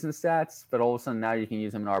regular season stats, but all of a sudden now you can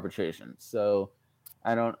use them in arbitration. So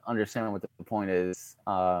I don't understand what the point is.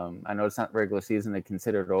 I know it's not regular season, they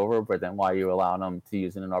consider it over, but then why are you allowing them to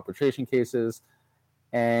use it in arbitration cases?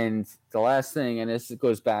 And the last thing, and this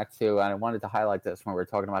goes back to, and I wanted to highlight this when we were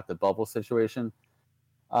talking about the bubble situation.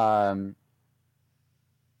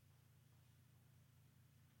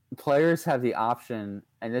 Players have the option,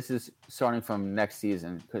 and this is starting from next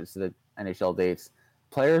season because of the NHL dates.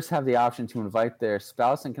 Players have the option to invite their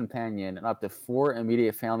spouse and companion and up to 4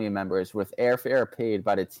 immediate family members with airfare paid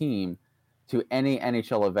by the team to any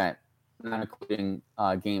NHL event, not including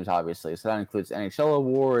games, obviously. So that includes NHL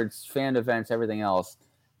awards, fan events, everything else.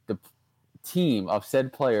 The team of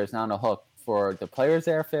said players now on the hook for the players'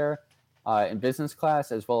 airfare in business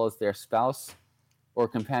class, as well as their spouse or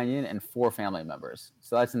companion and 4 family members.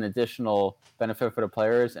 So that's an additional benefit for the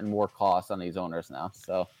players and more cost on these owners now.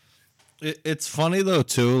 So it's funny though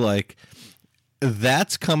too, like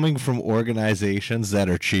that's coming from organizations that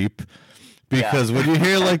are cheap, because when you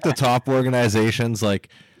hear like the top organizations, like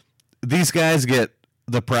these guys get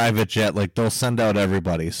the private jet, like they'll send out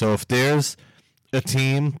everybody. So if there's a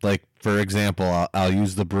team, like for example, I'll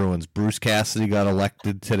use the Bruins. Bruce Cassidy got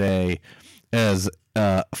elected today as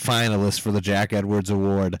finalist for the Jack Edwards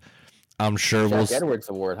Award. I'm sure Edwards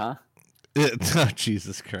Award, huh? Oh,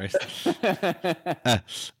 Jesus Christ.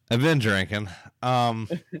 I've been drinking.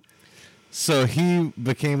 So he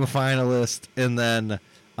became a finalist, and then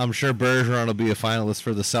I'm sure Bergeron will be a finalist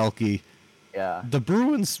for the Selke. Yeah. The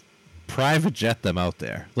Bruins private jet them out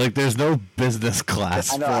there. Like, there's no business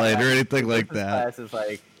class flight or anything like that. Class is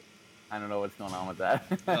like, I don't know what's going on with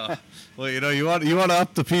that. Well, you want to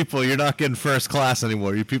up the people. You're not getting first class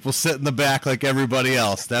anymore. You people sit in the back like everybody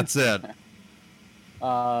else. That's it.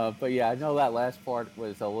 But yeah, I know that last part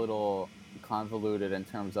was a little convoluted in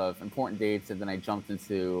terms of important dates, and then I jumped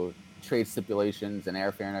into trade stipulations and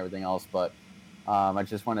airfare and everything else. But I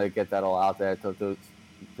just wanted to get that all out there.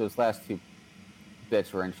 Those last 2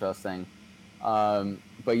 bits were interesting.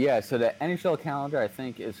 But yeah, so the NHL calendar, I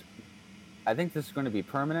think this is going to be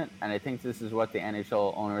permanent, and I think this is what the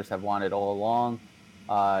NHL owners have wanted all along.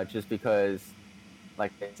 Just because,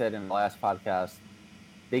 like I said in the last podcast,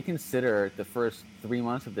 they consider the first 3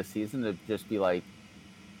 months of the season to just be like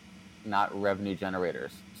not revenue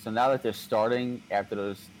generators. So now that they're starting after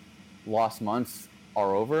those lost months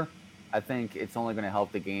are over, I think it's only going to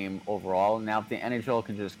help the game overall. Now, if the NHL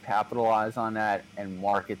can just capitalize on that and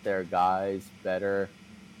market their guys better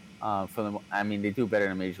for them, I mean, they do better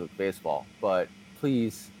than Major League Baseball, but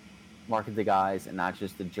please market the guys and not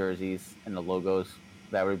just the jerseys and the logos.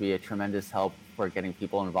 That would be a tremendous help for getting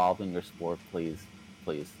people involved in your sport. Please.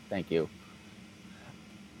 Thank you.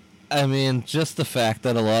 I mean, just the fact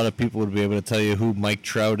that a lot of people would be able to tell you who Mike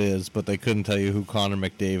Trout is, but they couldn't tell you who Connor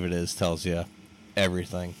McDavid is, tells you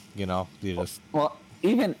everything. You know, you just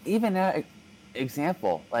even that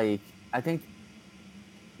example, like I think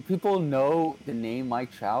people know the name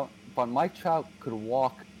Mike Trout, but Mike Trout could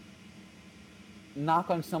knock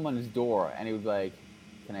on someone's door, and he would be like,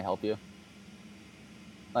 "Can I help you?"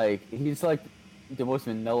 Like, he's like the most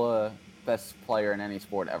vanilla best player in any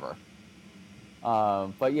sport ever.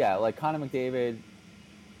 But yeah, like Connor McDavid,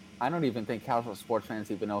 I don't even think casual sports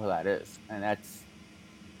fans even know who that is, and that's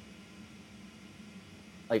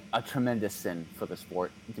like a tremendous sin for the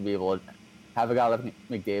sport to be able to have a guy like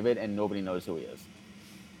McDavid and nobody knows who he is.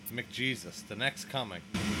 McJesus, the next coming.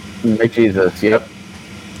 McJesus, yep.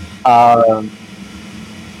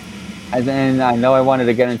 And then I know I wanted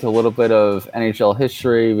to get into a little bit of NHL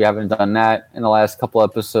history. We haven't done that in the last couple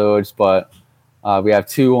episodes, but we have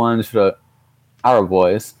 2 ones for our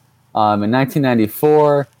boys. In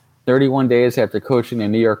 1994, 31 days after coaching the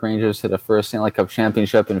New York Rangers to the first Stanley Cup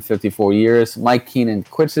championship in 54 years, Mike Keenan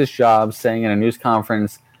quits his job, saying in a news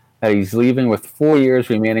conference that he's leaving with 4 years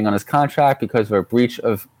remaining on his contract because of a breach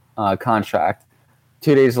of contract.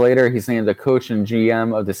 2 days later, he's named the coach and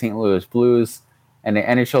GM of the St. Louis Blues, and the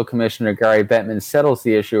NHL Commissioner Gary Bettman settles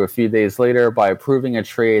the issue a few days later by approving a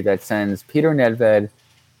trade that sends Peter Nedved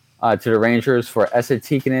to the Rangers for Esa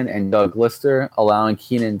Tikkanen and Doug Lister, allowing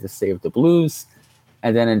Keenan to stay with the Blues.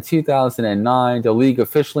 And then in 2009, the league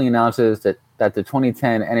officially announces that the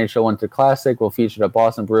 2010 NHL Winter Classic will feature the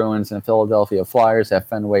Boston Bruins and Philadelphia Flyers at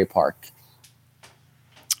Fenway Park.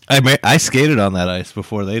 I skated on that ice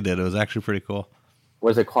before they did. It was actually pretty cool.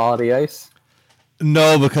 Was it quality ice?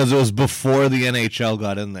 No, because it was before the NHL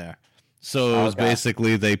got in there. So it was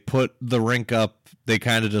basically they put the rink up, they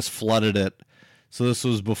kind of just flooded it. So this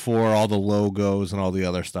was before all the logos and all the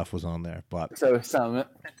other stuff was on there. But so some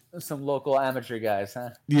local amateur guys, huh?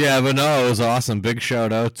 Yeah, but no, it was awesome. Big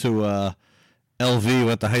shout out to LV.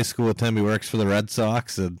 Went to high school with him. He works for the Red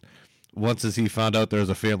Sox, and once as he found out there was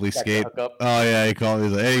a family skate, oh yeah, he called me.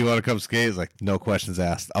 He's like, "Hey, you want to come skate?" He's like, "No questions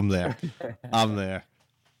asked. I'm there. I'm there."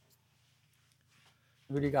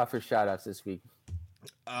 Who do you got for shout outs this week?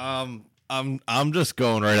 I'm just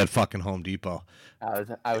going right at fucking Home Depot.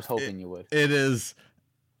 I was hoping you would. It is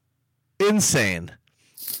insane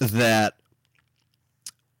that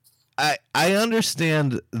I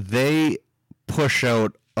understand they push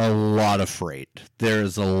out a lot of freight.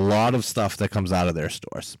 There's a lot of stuff that comes out of their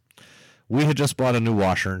stores. We had just bought a new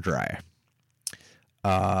washer and dryer.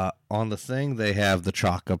 On the thing, they have the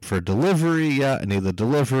chalk up for delivery. Yeah, I need the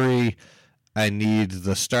delivery. I need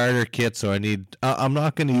the starter kit, so I'm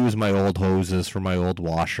not going to use my old hoses for my old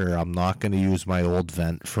washer. I'm not going to use my old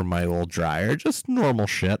vent for my old dryer. Just normal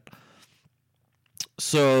shit.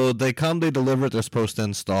 So they come, they deliver it, they're supposed to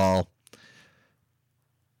install.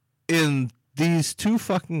 In these two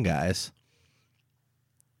fucking guys,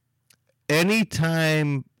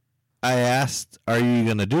 anytime I asked, are you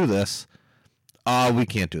going to do this? We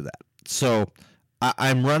can't do that. So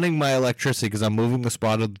I'm running my electricity because I'm moving the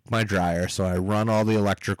spot of my dryer, so I run all the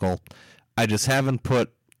electrical. I just haven't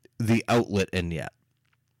put the outlet in yet.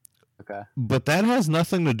 Okay. But that has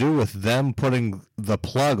nothing to do with them putting the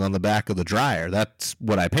plug on the back of the dryer. That's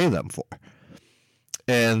what I pay them for.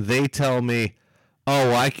 And they tell me,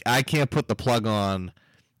 oh, I can't put the plug on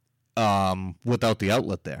without the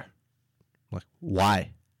outlet there. I'm like,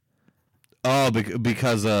 why? Oh,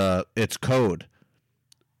 because it's code.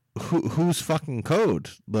 Who's fucking code?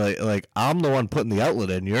 Like I'm the one putting the outlet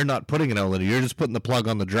in. You're not putting an outlet in. You're just putting the plug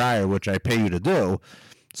on the dryer, which I pay you to do.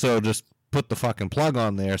 So just put the fucking plug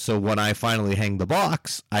on there, so when I finally hang the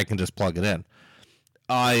box, I can just plug it in.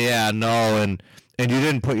 Oh yeah, no, and you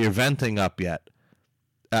didn't put your venting up yet.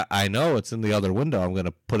 I know it's in the other window. I'm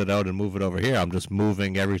gonna put it out and move it over here. I'm just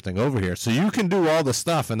moving everything over here, so you can do all the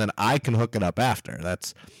stuff, and then I can hook it up after.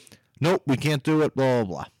 Nope, we can't do it. Blah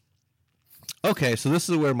blah blah. Okay, so this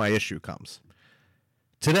is where my issue comes.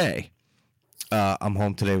 Today, I'm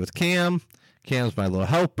home today with Cam. Cam's my little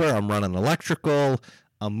helper. I'm running electrical.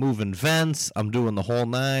 I'm moving vents. I'm doing the whole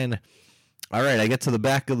nine. All right, I get to the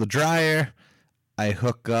back of the dryer. I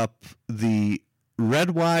hook up the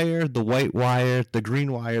red wire, the white wire, the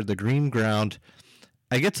green ground.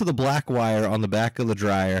 I get to the black wire on the back of the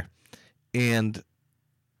dryer, and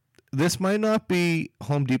this might not be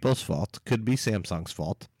Home Depot's fault. Could be Samsung's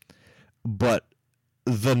fault. But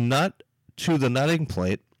the nut to the nutting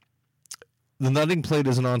plate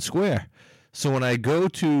isn't on square. So when I go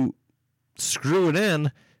to screw it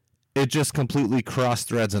in, it just completely cross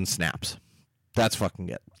threads and snaps. That's fucking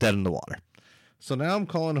it. Dead in the water. So now I'm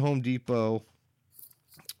calling Home Depot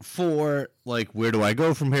for, like, where do I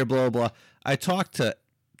go from here, blah, blah, blah. I talked to,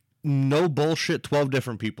 no bullshit, 12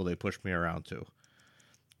 different people they pushed me around to.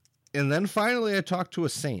 And then finally I talked to a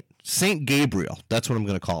Saint Gabriel. That's what I'm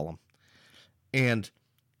going to call him. And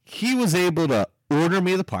he was able to order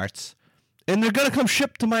me the parts, and they're going to come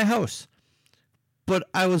shipped to my house. But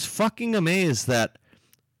I was fucking amazed that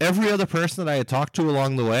every other person that I had talked to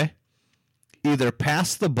along the way either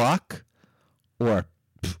passed the buck or,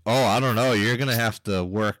 oh, I don't know, you're going to have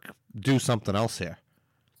to do something else here.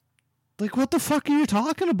 Like, what the fuck are you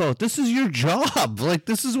talking about? This is your job. Like,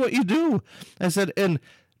 this is what you do. I said, and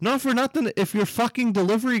not for nothing, if your fucking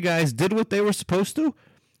delivery guys did what they were supposed to,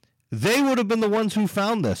 they would have been the ones who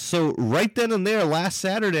found this. So right then and there, last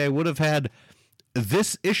Saturday, I would have had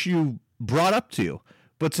this issue brought up to you.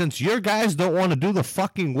 But since your guys don't want to do the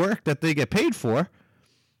fucking work that they get paid for,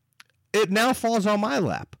 it now falls on my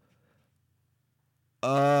lap.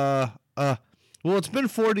 Well, it's been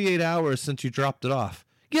 48 hours since you dropped it off.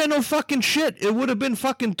 Yeah, no fucking shit. It would have been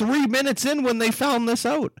fucking 3 minutes in when they found this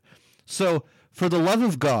out. So, for the love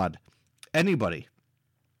of God, anybody,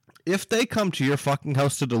 if they come to your fucking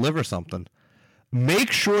house to deliver something,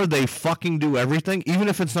 make sure they fucking do everything, even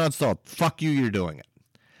if it's not installed. Fuck you, you're doing it.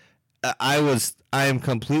 I am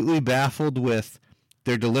completely baffled with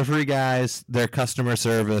their delivery guys, their customer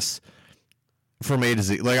service from A to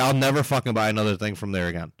Z. Like, I'll never fucking buy another thing from there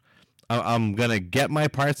again. I'm going to get my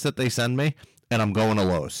parts that they send me, and I'm going to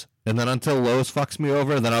Lowe's. And then until Lowe's fucks me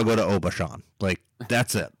over, then I'll go to Aubuchon. Like,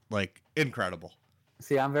 that's it. Like, incredible.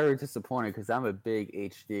 See, I'm very disappointed because I'm a big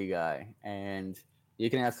HD guy. And you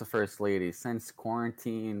can ask the First Lady. Since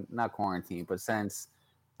not quarantine, but since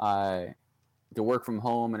the work from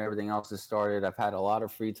home and everything else has started, I've had a lot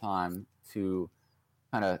of free time to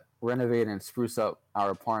kind of renovate and spruce up our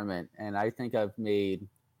apartment. And I think I've made,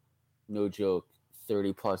 no joke,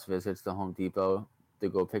 30 plus visits to Home Depot to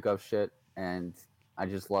go pick up shit. And I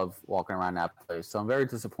just love walking around that place. So I'm very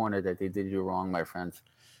disappointed that they did you wrong, my friends.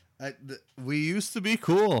 We used to be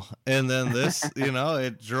cool. And then this,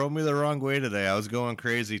 it drove me the wrong way today. I was going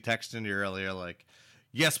crazy texting you earlier like,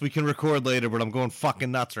 yes, we can record later, but I'm going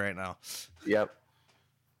fucking nuts right now. Yep.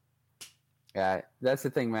 Yeah, that's the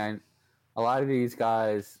thing, man. A lot of these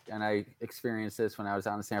guys, and I experienced this when I was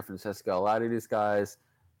out in San Francisco, a lot of these guys,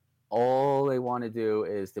 all they want to do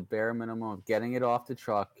is the bare minimum of getting it off the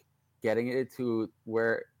truck, getting it to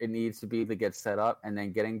where it needs to be to get set up, and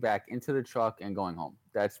then getting back into the truck and going home.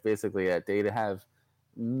 That's basically it. They have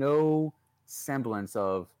no semblance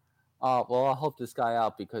of, I'll help this guy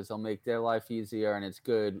out because he'll make their life easier and it's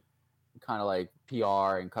good kind of like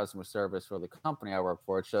PR and customer service for the company I work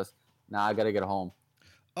for. It's just, I got to get home.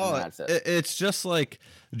 Oh, that's it. It's just like,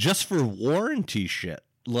 just for warranty shit.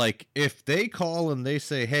 Like, if they call and they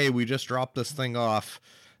say, hey, we just dropped this thing off,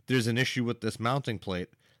 there's an issue with this mounting plate,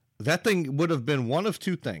 that thing would have been one of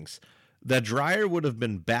two things. That dryer would have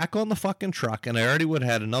been back on the fucking truck, and I already would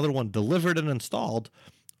have had another one delivered and installed,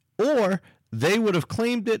 or they would have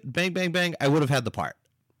claimed it, bang, bang, bang, I would have had the part.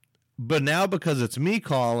 But now, because it's me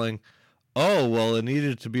calling, oh, well, it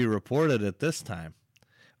needed to be reported at this time.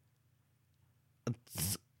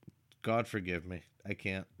 God forgive me. I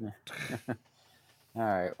can't. All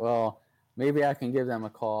right. Well, maybe I can give them a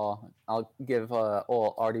call. I'll give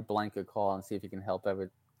Artie Blank a call and see if he can help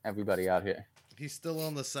everybody out here. He's still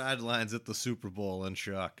on the sidelines at the Super Bowl in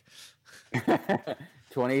shock.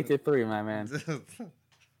 28-3, my man.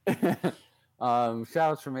 Shout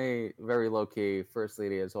outs from me, very low key. First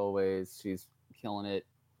Lady, as always, she's killing it,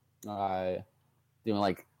 doing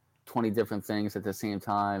like 20 different things at the same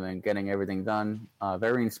time and getting everything done.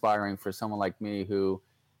 Very inspiring for someone like me who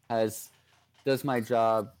does my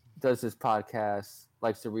job, does his podcast,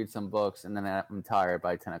 likes to read some books, and then I'm tired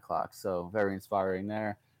by 10 o'clock. So very inspiring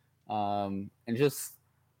there. And just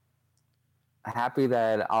happy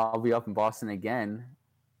that I'll be up in Boston again.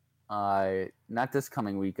 Not this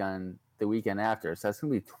coming weekend, the weekend after. So that's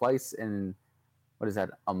going to be twice in, what is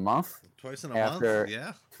that, a month? Twice in a month,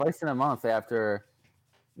 yeah. Twice in a month after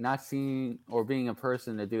not seeing or being in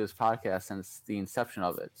person to do this podcast since the inception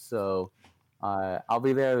of it. So I'll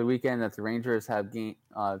be there the weekend that the Rangers have game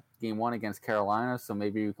one against Carolina. So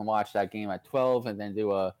maybe we can watch that game at 12 and then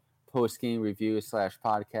do a post-game review /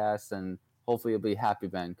 podcast, and hopefully you'll be happy,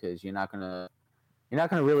 Ben, because you're not gonna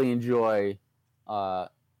really enjoy down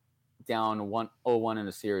 1-0 in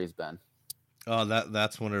a series, Ben. Oh,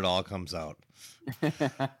 that's when it all comes out.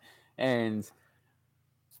 And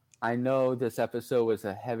I know this episode was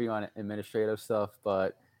a heavy on administrative stuff,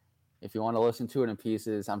 but if you want to listen to it in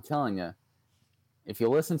pieces, I'm telling you, if you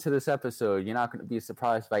listen to this episode, you're not going to be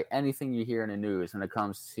surprised by anything you hear in the news when it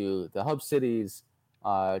comes to the hub cities,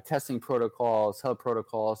 testing protocols, hub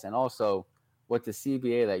protocols, and also what the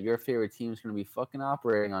CBA that your favorite team is going to be fucking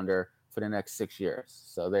operating under for the next 6 years.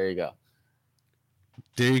 So there you go.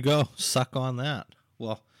 There you go. Suck on that.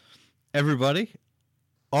 Well, everybody,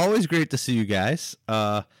 always great to see you guys.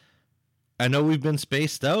 I know we've been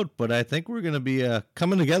spaced out, but I think we're going to be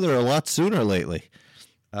coming together a lot sooner lately.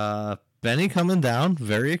 Benny coming down,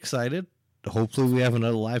 very excited. Hopefully we have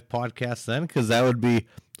another live podcast then, because that would be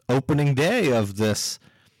opening day of this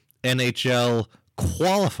NHL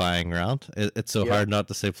qualifying round. It's so hard not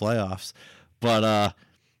to say playoffs. But,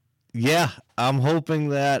 yeah, I'm hoping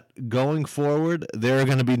that going forward, there are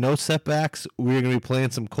going to be no setbacks. We're going to be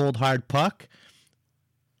playing some cold, hard puck.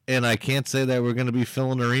 And I can't say that we're going to be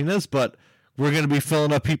filling arenas, but we're going to be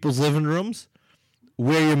filling up people's living rooms.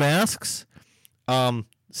 Wear your masks.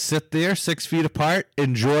 Sit there 6 feet apart.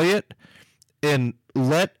 Enjoy it. And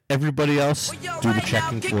let everybody else do the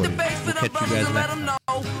checking for you. We'll catch you guys next time.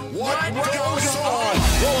 What goes on?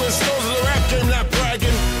 Rolling Stones are acting, not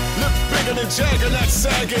bragging. Jagger, not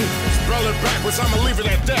sagging. Spell it backwards, I'ma leave it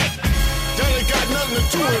at that. That ain't got nothing to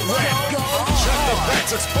do with rap. Check the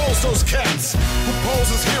facts, expose those cats who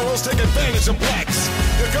pose as heroes, take advantage of blacks.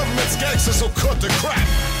 The government's gangsters, so cut the crap.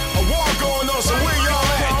 A war going on, so where y'all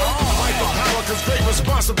at? Fight for power, cause great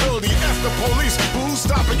responsibility. F the police, but who's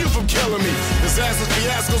stopping you from killing me? Disasters,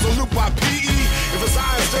 fiascos, or loop by PE. If it's I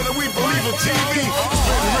instead of we believe in TV.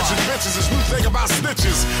 Spitting rich and bitches as we think about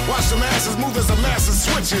snitches. Watch the masses move as the masses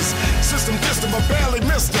switches. System distant, but barely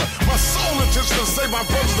missed her. My soul intention to save my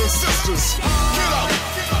brothers and sisters. Get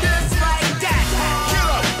up!